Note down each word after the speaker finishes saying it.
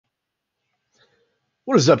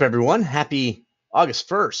What is up, everyone? Happy August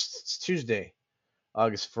 1st. It's Tuesday,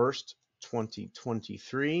 August 1st,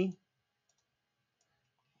 2023.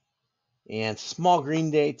 And small green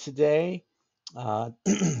day today. Uh,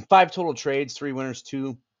 5 total trades, 3 winners,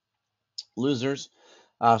 2 losers.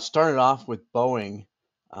 Started off with Boeing,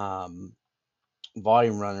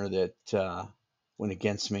 volume runner that went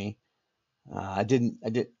against me. I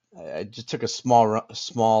just took a small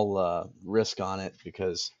risk on it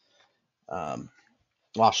because,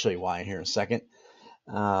 well, I'll show you why here in a second.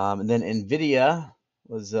 And then Nvidia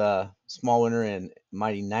was a small winner in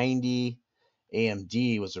Mighty 90.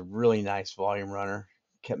 AMD was a really nice volume runner.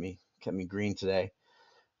 Kept me green today.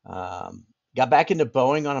 Got back into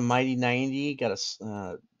Boeing on a Mighty 90. Got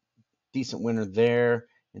a decent winner there.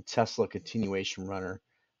 And Tesla continuation runner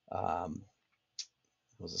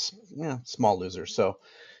was a small loser. So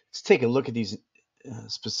let's take a look at these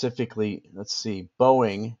specifically. Let's see,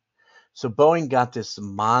 Boeing. So Boeing got this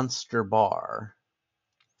monster bar.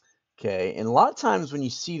 Okay, and a lot of times when you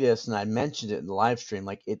see this, and I mentioned it in the live stream,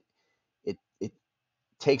 like it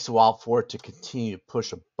takes a while for it to continue to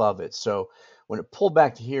push above it. So when it pulled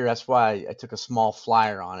back to here, that's why I took a small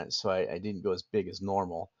flyer on it, so I didn't go as big as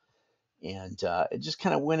normal, and it just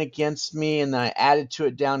kind of went against me, and then I added to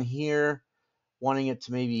it down here, wanting it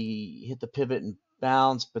to maybe hit the pivot and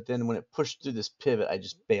bounce, but then when it pushed through this pivot, I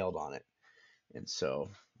just bailed on it, and so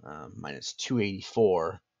minus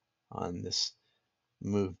 284 on this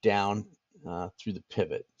move down through the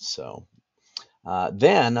pivot. So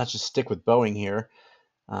then let's just stick with Boeing here.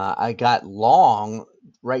 I got long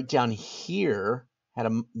right down here, had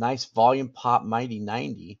a nice volume pop, Mighty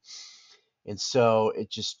 90. And so it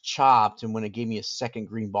just chopped. And when it gave me a second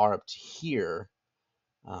green bar up to here,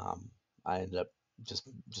 I ended up just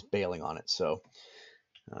bailing on it. So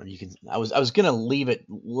I was gonna leave it,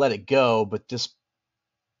 let it go, but this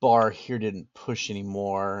bar here didn't push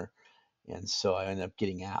anymore. And so I ended up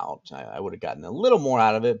getting out. I would have gotten a little more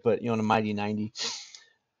out of it, but in a Mighty 90,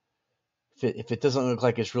 if it doesn't look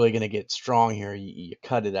like it's really going to get strong here, you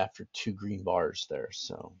cut it after 2 green bars there.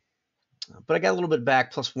 So, but I got a little bit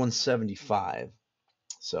back, plus 175.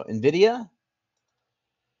 So Nvidia,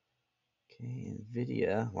 okay,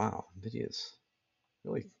 Nvidia, wow, Nvidia's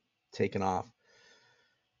really taken off.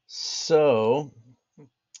 So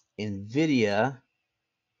Nvidia,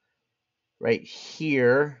 right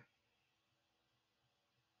here,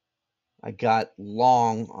 I got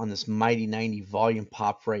long on this Mighty 90 volume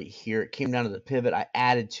pop right here. It came down to the pivot. I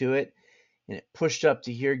added to it, and it pushed up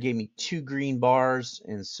to here, gave me 2 green bars,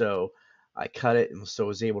 and so I cut it, and so I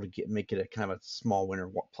was able to make it a kind of a small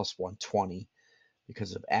winner, plus 120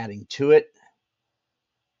 because of adding to it.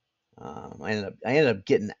 I ended up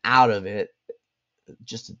getting out of it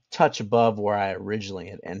just a touch above where I originally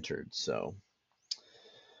had entered. So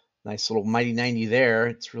nice little Mighty 90 there.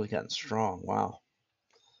 It's really gotten strong. Wow.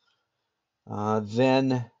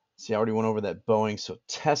 Then, see, I already went over that Boeing. So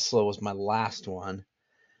Tesla was my last one.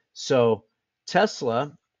 So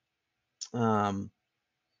Tesla, on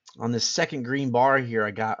this second green bar here,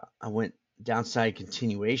 I went downside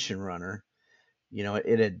continuation runner.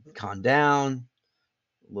 It had gone down,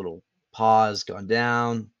 little pause, gone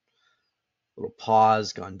down, little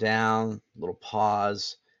pause, gone down, little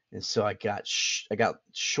pause, and so I got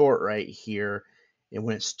short right here, and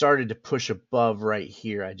when it started to push above right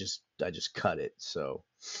here, I just cut it. So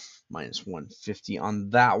minus 150 on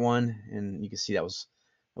that one, and you can see that was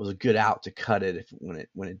a good out to cut it when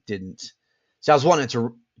it didn't. So I was wanting it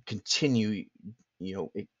to continue.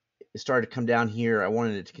 It started to come down here. I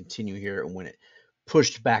wanted it to continue here, and when it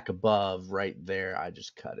pushed back above right there, I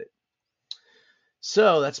just cut it.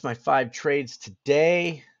 So that's my 5 trades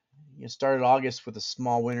today. Started August with a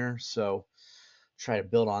small winner, so try to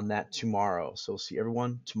build on that tomorrow. So we'll see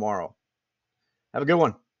everyone tomorrow. Have a good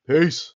one. Peace.